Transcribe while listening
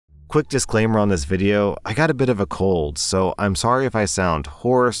Quick disclaimer on this video, I got a bit of a cold, so I'm sorry if I sound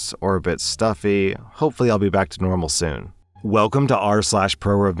hoarse or a bit stuffy. Hopefully I'll be back to normal soon. Welcome to r/slash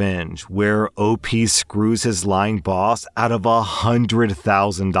Prorevenge, where OP screws his lying boss out of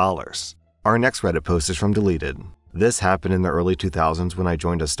 $100,000. Our next Reddit post is from Deleted. This happened in the early 2000s when I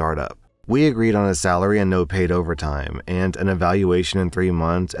joined a startup. We agreed on a salary and no paid overtime, and an evaluation in 3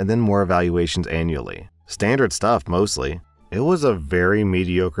 months, and then more evaluations annually. Standard stuff, mostly. It was a very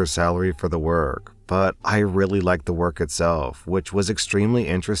mediocre salary for the work, but I really liked the work itself, which was extremely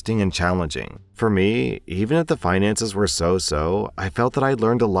interesting and challenging. For me, even if the finances were so-so, I felt that I'd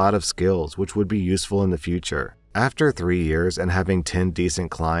learned a lot of skills which would be useful in the future. After 3 years and having 10 decent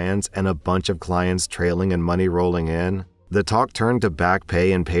clients and a bunch of clients trailing and money rolling in, the talk turned to back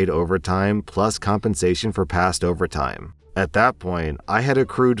pay and paid overtime plus compensation for past overtime. At that point, I had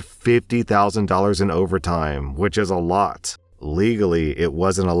accrued $50,000 in overtime, which is a lot. Legally, it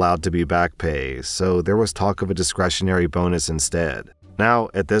wasn't allowed to be back pay, so there was talk of a discretionary bonus instead. Now,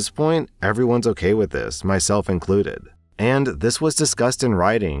 at this point, everyone's okay with this, myself included. And this was discussed in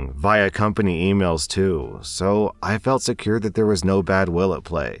writing, via company emails too, so I felt secure that there was no bad will at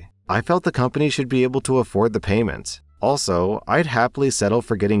play. I felt the company should be able to afford the payment. Also, I'd happily settle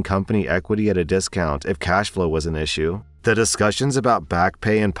for getting company equity at a discount if cash flow was an issue. The discussions about back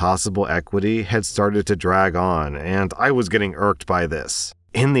pay and possible equity had started to drag on, and I was getting irked by this.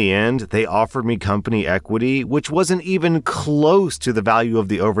 In the end, they offered me company equity, which wasn't even close to the value of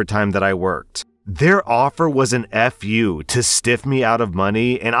the overtime that I worked. Their offer was an FU to stiff me out of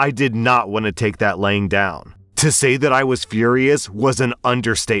money, and I did not want to take that laying down. To say that I was furious was an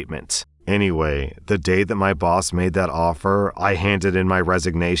understatement. Anyway, the day that my boss made that offer, I handed in my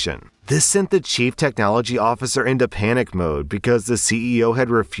resignation. This sent the chief technology officer into panic mode because the CEO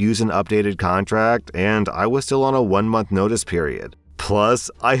had refused an updated contract and I was still on a 1-month notice period. Plus,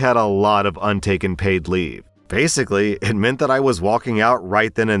 I had a lot of untaken paid leave. Basically, it meant that I was walking out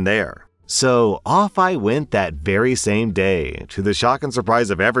right then and there. So off I went that very same day, to the shock and surprise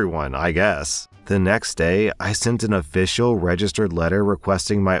of everyone, I guess. The next day, I sent an official registered letter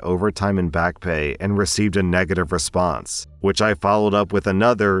requesting my overtime and back pay and received a negative response, which I followed up with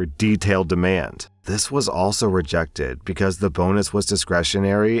another detailed demand. This was also rejected because the bonus was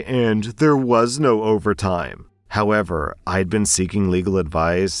discretionary and there was no overtime. However, I'd been seeking legal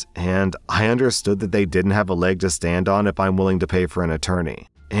advice and I understood that they didn't have a leg to stand on if I'm willing to pay for an attorney.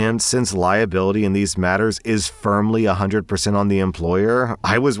 And since liability in these matters is firmly 100% on the employer,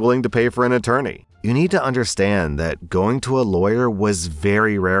 I was willing to pay for an attorney. You need to understand that going to a lawyer was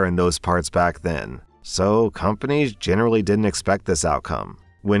very rare in those parts back then, so companies generally didn't expect this outcome.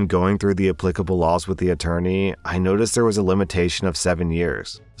 When going through the applicable laws with the attorney, I noticed there was a limitation of 7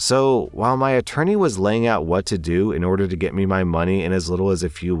 years. So while my attorney was laying out what to do in order to get me my money in as little as a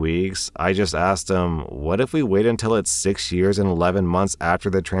few weeks, I just asked him, what if we wait until it's 6 years and 11 months after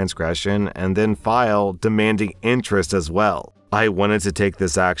the transgression and then file demanding interest as well? I wanted to take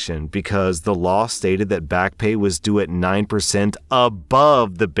this action because the law stated that back pay was due at 9%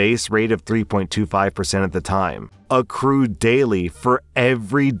 above the base rate of 3.25% at the time, accrued daily for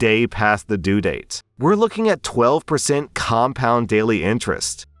every day past the due date. We're looking at 12% compound daily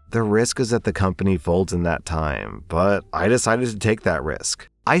interest. The risk is that the company folds in that time, but I decided to take that risk.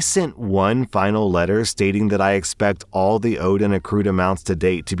 I sent one final letter stating that I expect all the owed and accrued amounts to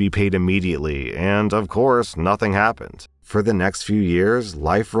date to be paid immediately, and of course, nothing happened. For the next few years,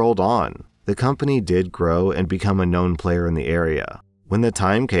 life rolled on. The company did grow and become a known player in the area. When the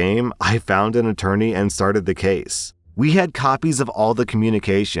time came, I found an attorney and started the case. We had copies of all the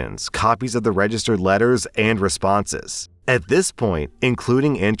communications, copies of the registered letters, and responses. At this point,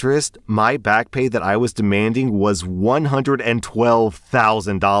 including interest, my back pay that I was demanding was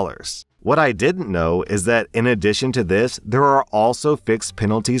 $112,000. What I didn't know is that in addition to this, there are also fixed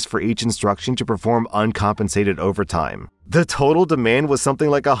penalties for each instruction to perform uncompensated overtime. The total demand was something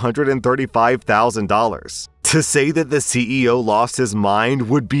like $135,000. To say that the CEO lost his mind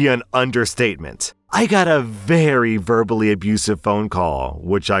would be an understatement. I got a very verbally abusive phone call,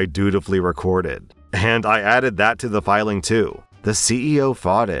 which I dutifully recorded. And I added that to the filing too. The CEO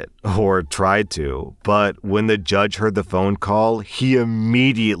fought it, or tried to, but when the judge heard the phone call, he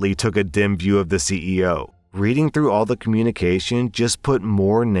immediately took a dim view of the CEO. Reading through all the communication just put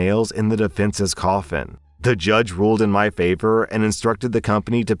more nails in the defense's coffin. The judge ruled in my favor and instructed the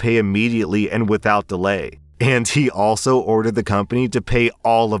company to pay immediately and without delay. And he also ordered the company to pay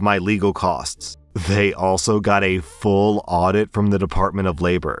all of my legal costs. They also got a full audit from the Department of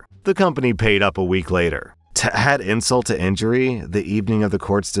Labor. The company paid up a week later. To add insult to injury, the evening of the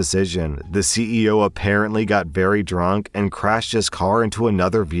court's decision, the CEO apparently got very drunk and crashed his car into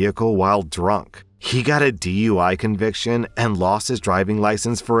another vehicle while drunk. He got a DUI conviction and lost his driving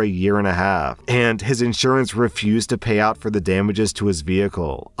license for a year and a half, and his insurance refused to pay out for the damages to his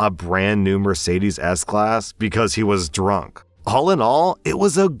vehicle, a brand new Mercedes S-Class, because he was drunk. All in all, it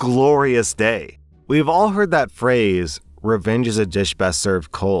was a glorious day. We've all heard that phrase, revenge is a dish best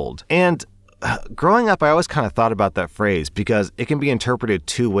served cold, and growing up, I always kind of thought about that phrase because it can be interpreted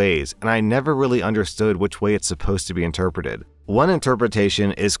two ways, and I never really understood which way it's supposed to be interpreted. One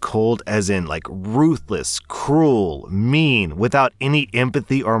interpretation is cold as in like ruthless, cruel, mean, without any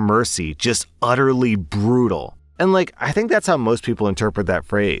empathy or mercy, just utterly brutal. And I think that's how most people interpret that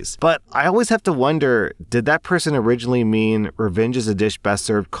phrase. But I always have to wonder, did that person originally mean revenge is a dish best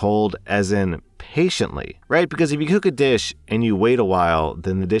served cold as in patiently, right? Because if you cook a dish and you wait a while,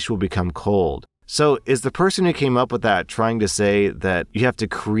 then the dish will become cold. So is the person who came up with that trying to say that you have to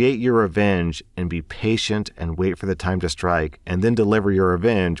create your revenge and be patient and wait for the time to strike and then deliver your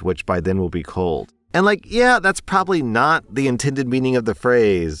revenge, which by then will be cold? And yeah, that's probably not the intended meaning of the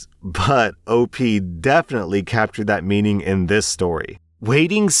phrase, but OP definitely captured that meaning in this story.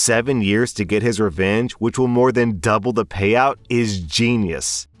 Waiting 7 years to get his revenge, which will more than double the payout, is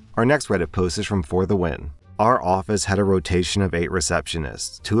genius. Our next Reddit post is from For the Win. Our office had a rotation of 8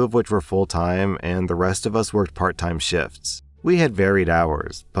 receptionists, 2 of which were full-time and the rest of us worked part-time shifts. We had varied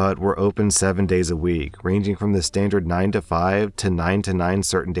hours, but were open 7 days a week, ranging from the standard 9 to 5 to 9 to 9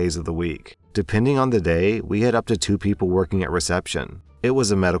 certain days of the week. Depending on the day, we had up to 2 people working at reception. It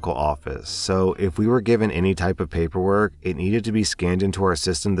was a medical office, so if we were given any type of paperwork, it needed to be scanned into our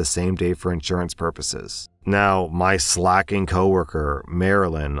system the same day for insurance purposes. Now, my slacking coworker,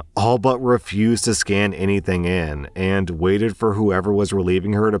 Marilyn, all but refused to scan anything in and waited for whoever was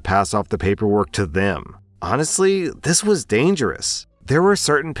relieving her to pass off the paperwork to them. Honestly, this was dangerous. There were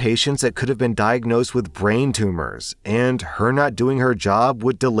certain patients that could have been diagnosed with brain tumors, and her not doing her job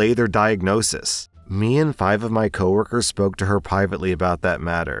would delay their diagnosis. Me and 5 of my coworkers spoke to her privately about that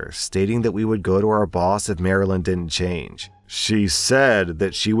matter, stating that we would go to our boss if Marilyn didn't change. She said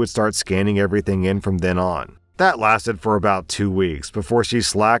that she would start scanning everything in from then on. That lasted for about 2 weeks before she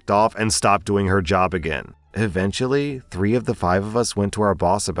slacked off and stopped doing her job again. Eventually, 3 of the 5 of us went to our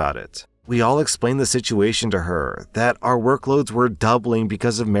boss about it. We all explained the situation to her, that our workloads were doubling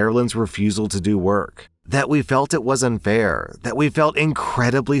because of Marilyn's refusal to do work, that we felt it was unfair, that we felt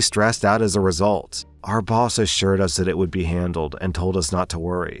incredibly stressed out as a result. Our boss assured us that it would be handled and told us not to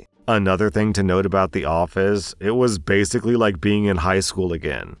worry. Another thing to note about the office, it was basically like being in high school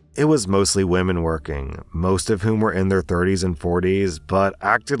again. It was mostly women working, most of whom were in their 30s and 40s, but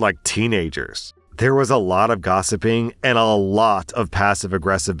acted like teenagers. There was a lot of gossiping and a lot of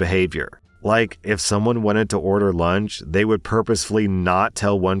passive-aggressive behavior. Like, if someone wanted to order lunch, they would purposefully not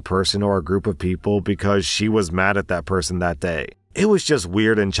tell one person or a group of people because she was mad at that person that day. It was just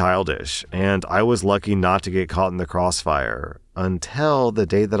weird and childish, and I was lucky not to get caught in the crossfire, until the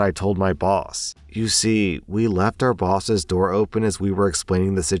day that I told my boss. You see, we left our boss's door open as we were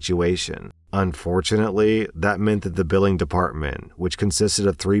explaining the situation. Unfortunately, that meant that the billing department, which consisted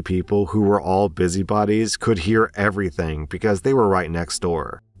of 3 people who were all busybodies, could hear everything because they were right next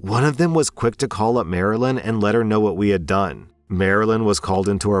door. One of them was quick to call up Marilyn and let her know what we had done. Marilyn was called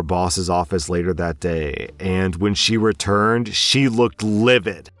into our boss's office later that day, and when she returned, she looked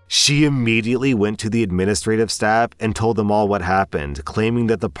livid. She immediately went to the administrative staff and told them all what happened, claiming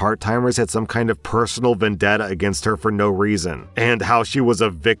that the part-timers had some kind of personal vendetta against her for no reason, and how she was a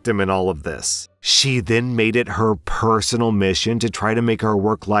victim in all of this. She then made it her personal mission to try to make our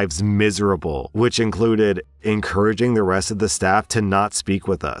work lives miserable, which included encouraging the rest of the staff to not speak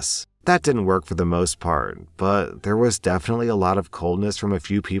with us. That didn't work for the most part, but there was definitely a lot of coldness from a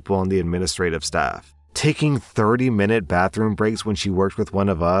few people on the administrative staff. Taking 30-minute bathroom breaks when she worked with one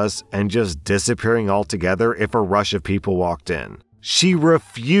of us and just disappearing altogether if a rush of people walked in. She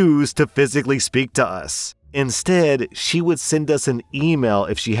refused to physically speak to us. Instead, she would send us an email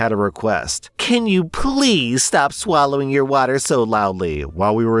if she had a request. "Can you please stop swallowing your water so loudly?"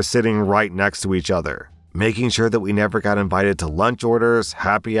 while we were sitting right next to each other, making sure that we never got invited to lunch orders,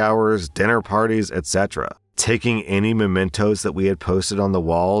 happy hours, dinner parties, etc. Taking any mementos that we had posted on the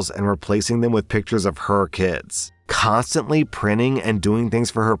walls and replacing them with pictures of her kids. Constantly printing and doing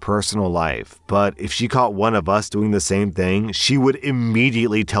things for her personal life, but if she caught one of us doing the same thing, she would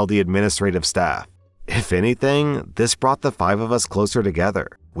immediately tell the administrative staff. If anything, this brought the 5 of us closer together.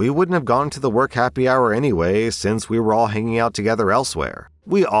 We wouldn't have gone to the work happy hour anyway, since we were all hanging out together elsewhere.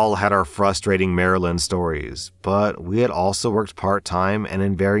 We all had our frustrating Maryland stories, but we had also worked part-time and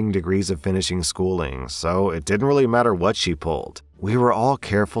in varying degrees of finishing schooling, so it didn't really matter what she pulled. We were all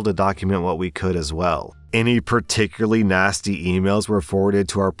careful to document what we could as well. Any particularly nasty emails were forwarded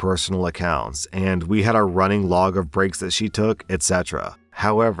to our personal accounts, and we had a running log of breaks that she took, etc.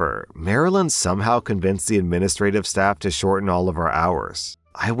 However, Maryland somehow convinced the administrative staff to shorten all of our hours.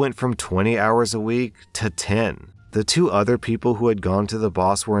 I went from 20 hours a week to 10. The two other people who had gone to the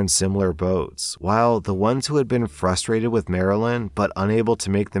boss were in similar boats, while the ones who had been frustrated with Maryland but unable to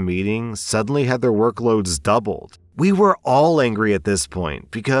make the meeting suddenly had their workloads doubled. We were all angry at this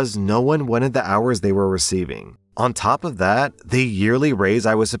point because no one wanted the hours they were receiving. On top of that, the yearly raise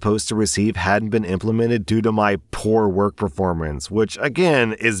I was supposed to receive hadn't been implemented due to my poor work performance, which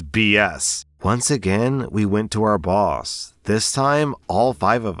again is BS. Once again, we went to our boss, this time all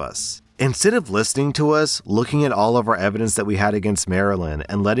 5 of us. Instead of listening to us, looking at all of our evidence that we had against Maryland,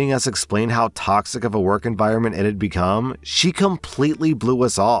 and letting us explain how toxic of a work environment it had become, she completely blew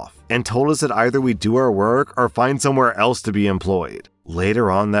us off and told us that either we do our work or find somewhere else to be employed. Later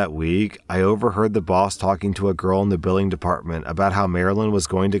on that week, I overheard the boss talking to a girl in the billing department about how Maryland was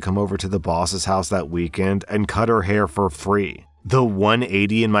going to come over to the boss's house that weekend and cut her hair for free. The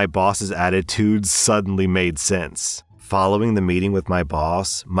 180 in my boss's attitude suddenly made sense. Following the meeting with my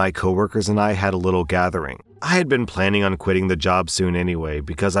boss, my coworkers and I had a little gathering. I had been planning on quitting the job soon anyway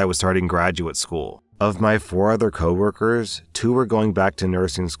because I was starting graduate school. Of my 4 other coworkers, 2 were going back to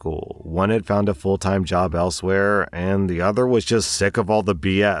nursing school. One had found a full-time job elsewhere, and the other was just sick of all the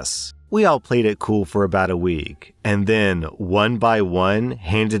BS. We all played it cool for about a week, and then, one by one,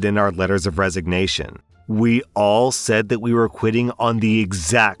 handed in our letters of resignation. We all said that we were quitting on the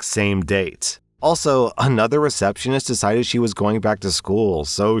exact same date. Also, another receptionist decided she was going back to school,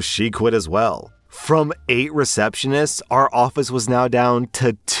 so she quit as well. From 8 receptionists, our office was now down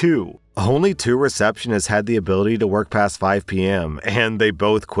to 2. Only 2 receptionists had the ability to work past 5 p.m., and they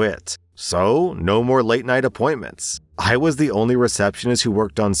both quit. So, no more late night appointments. I was the only receptionist who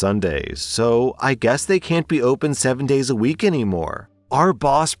worked on Sundays, so I guess they can't be open 7 days a week anymore. Our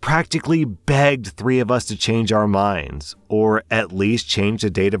boss practically begged 3 of us to change our minds, or at least change the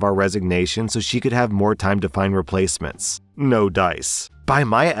date of our resignation so she could have more time to find replacements. No dice. By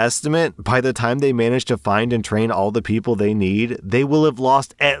my estimate, by the time they manage to find and train all the people they need, they will have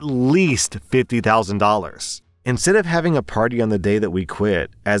lost at least $50,000. Instead of having a party on the day that we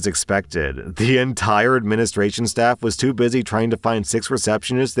quit, as expected, the entire administration staff was too busy trying to find 6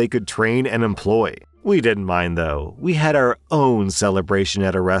 receptionists they could train and employ. We didn't mind though. We had our own celebration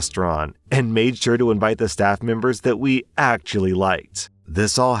at a restaurant and made sure to invite the staff members that we actually liked.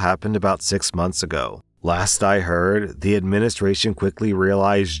 This all happened about 6 months ago. Last I heard, the administration quickly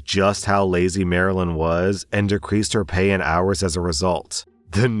realized just how lazy Maryland was and decreased her pay and hours as a result.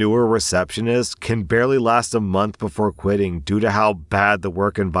 The newer receptionist can barely last a month before quitting due to how bad the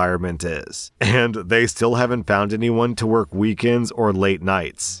work environment is. And they still haven't found anyone to work weekends or late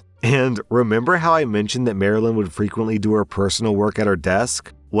nights. And remember how I mentioned that Marilyn would frequently do her personal work at her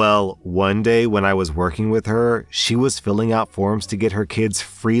desk? Well, one day when I was working with her, she was filling out forms to get her kids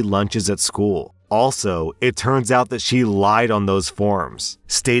free lunches at school. Also, it turns out that she lied on those forms,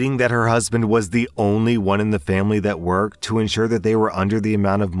 stating that her husband was the only one in the family that worked to ensure that they were under the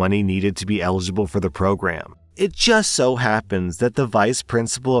amount of money needed to be eligible for the program. It just so happens that the vice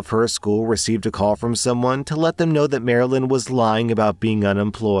principal of her school received a call from someone to let them know that Marilyn was lying about being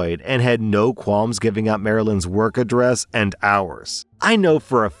unemployed and had no qualms giving out Marilyn's work address and hours. I know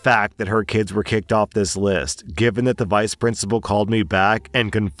for a fact that her kids were kicked off this list, given that the vice principal called me back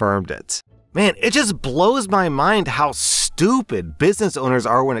and confirmed it. Man, it just blows my mind how stupid business owners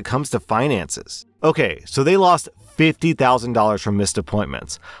are when it comes to finances. Okay, so they lost $50,000 from missed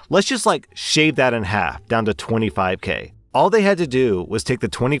appointments. Let's just shave that in half, down to $25K. All they had to do was take the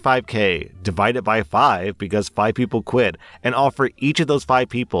 $25K, divide it by 5 because 5 people quit, and offer each of those 5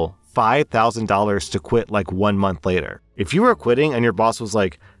 people $5,000 to quit 1 month later. If you were quitting and your boss was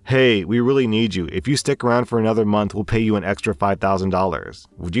like, hey, we really need you. If you stick around for another month, we'll pay you an extra $5,000.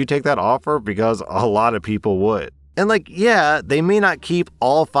 Would you take that offer? Because a lot of people would. And yeah, they may not keep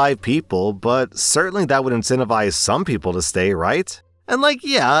all 5 people, but certainly that would incentivize some people to stay, right? And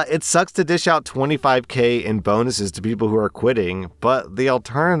yeah, it sucks to dish out $25K in bonuses to people who are quitting, but the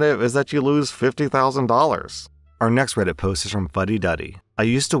alternative is that you lose $50,000. Our next Reddit post is from Fuddy Duddy. I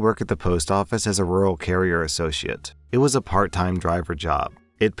used to work at the post office as a rural carrier associate. It was a part-time driver job.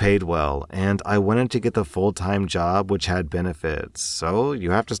 It paid well, and I wanted to get the full-time job which had benefits, so you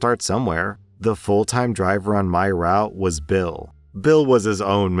have to start somewhere. The full-time driver on my route was Bill. Bill was his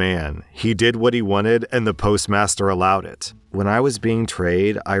own man. He did what he wanted and the postmaster allowed it. When I was being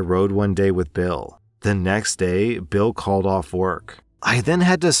trayed, I rode one day with Bill. The next day, Bill called off work. I then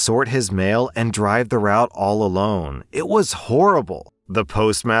had to sort his mail and drive the route all alone. It was horrible. The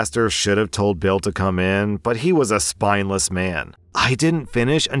postmaster should have told Bill to come in, but he was a spineless man. I didn't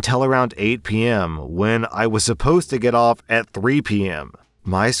finish until around 8 p.m. when I was supposed to get off at 3 p.m.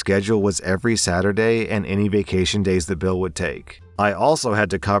 My schedule was every Saturday and any vacation days that Bill would take. I also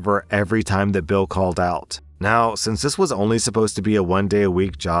had to cover every time that Bill called out. Now, since this was only supposed to be a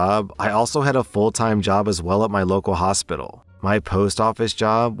one-day-a-week job, I also had a full-time job as well at my local hospital. My post office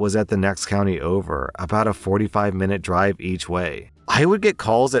job was at the next county over, about a 45-minute drive each way. I would get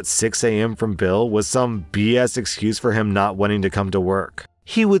calls at 6 a.m. from Bill with some BS excuse for him not wanting to come to work.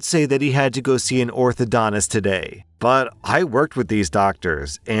 He would say that he had to go see an orthodontist today. But I worked with these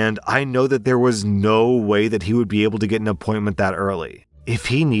doctors, and I know that there was no way that he would be able to get an appointment that early. If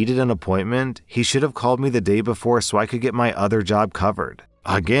he needed an appointment, he should have called me the day before so I could get my other job covered.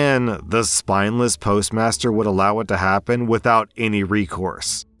 Again, the spineless postmaster would allow it to happen without any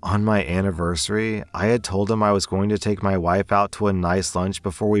recourse. On my anniversary, I had told him I was going to take my wife out to a nice lunch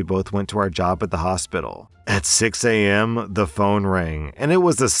before we both went to our job at the hospital. At 6 a.m., the phone rang, and it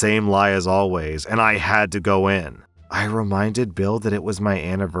was the same lie as always, and I had to go in. I reminded Bill that it was my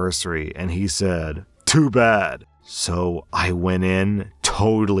anniversary, and he said, "Too bad." So I went in,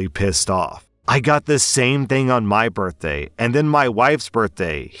 totally pissed off. I got the same thing on my birthday, and then my wife's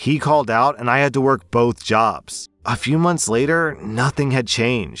birthday. He called out, and I had to work both jobs. A few months later, nothing had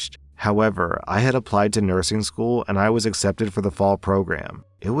changed. However, I had applied to nursing school and I was accepted for the fall program.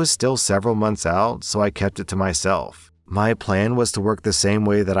 It was still several months out, so I kept it to myself. My plan was to work the same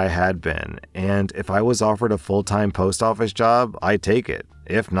way that I had been, and if I was offered a full-time post office job, I'd take it.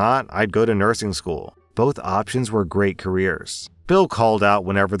 If not, I'd go to nursing school. Both options were great careers. Bill called out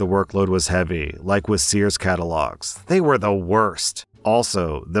whenever the workload was heavy, like with Sears catalogs. They were the worst.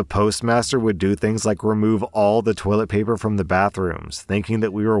 Also, the postmaster would do things like remove all the toilet paper from the bathrooms, thinking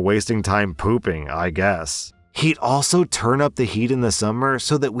that we were wasting time pooping, I guess. He'd also turn up the heat in the summer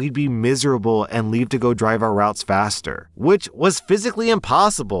so that we'd be miserable and leave to go drive our routes faster, which was physically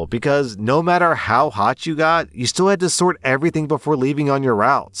impossible because no matter how hot you got, you still had to sort everything before leaving on your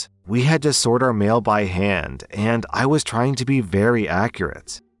route. We had to sort our mail by hand, and I was trying to be very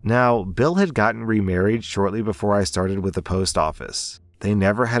accurate. Now, Bill had gotten remarried shortly before I started with the post office. They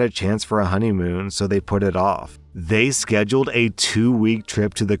never had a chance for a honeymoon, so they put it off. They scheduled a 2-week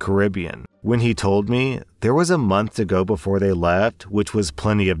trip to the Caribbean. When he told me, there was a month to go before they left, which was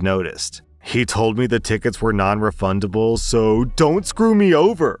plenty of notice. He told me the tickets were non-refundable, so don't screw me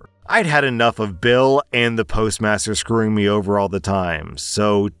over. I'd had enough of Bill and the postmaster screwing me over all the time,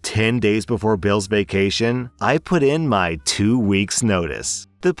 so 10 days before Bill's vacation, I put in my 2 weeks' notice.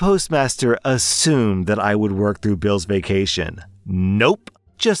 The postmaster assumed that I would work through Bill's vacation. Nope,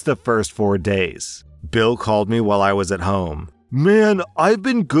 just the first 4 days. Bill called me while I was at home. "Man, I've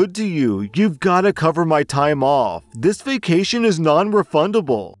been good to you. You've got to cover my time off. This vacation is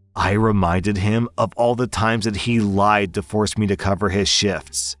non-refundable." I reminded him of all the times that he lied to force me to cover his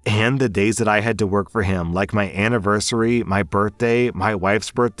shifts, and the days that I had to work for him, like my anniversary, my birthday, my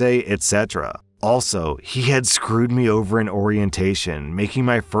wife's birthday, etc. Also, he had screwed me over in orientation, making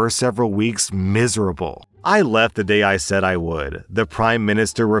my first several weeks miserable. I left the day I said I would. The Prime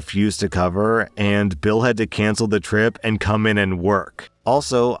Minister refused to cover, and Bill had to cancel the trip and come in and work.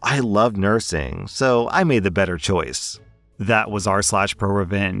 Also, I love nursing, so I made the better choice. That was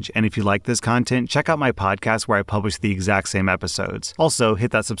r/Prorevenge, and if you like this content, check out my podcast where I publish the exact same episodes. Also,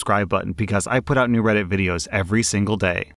 hit that subscribe button because I put out new Reddit videos every single day.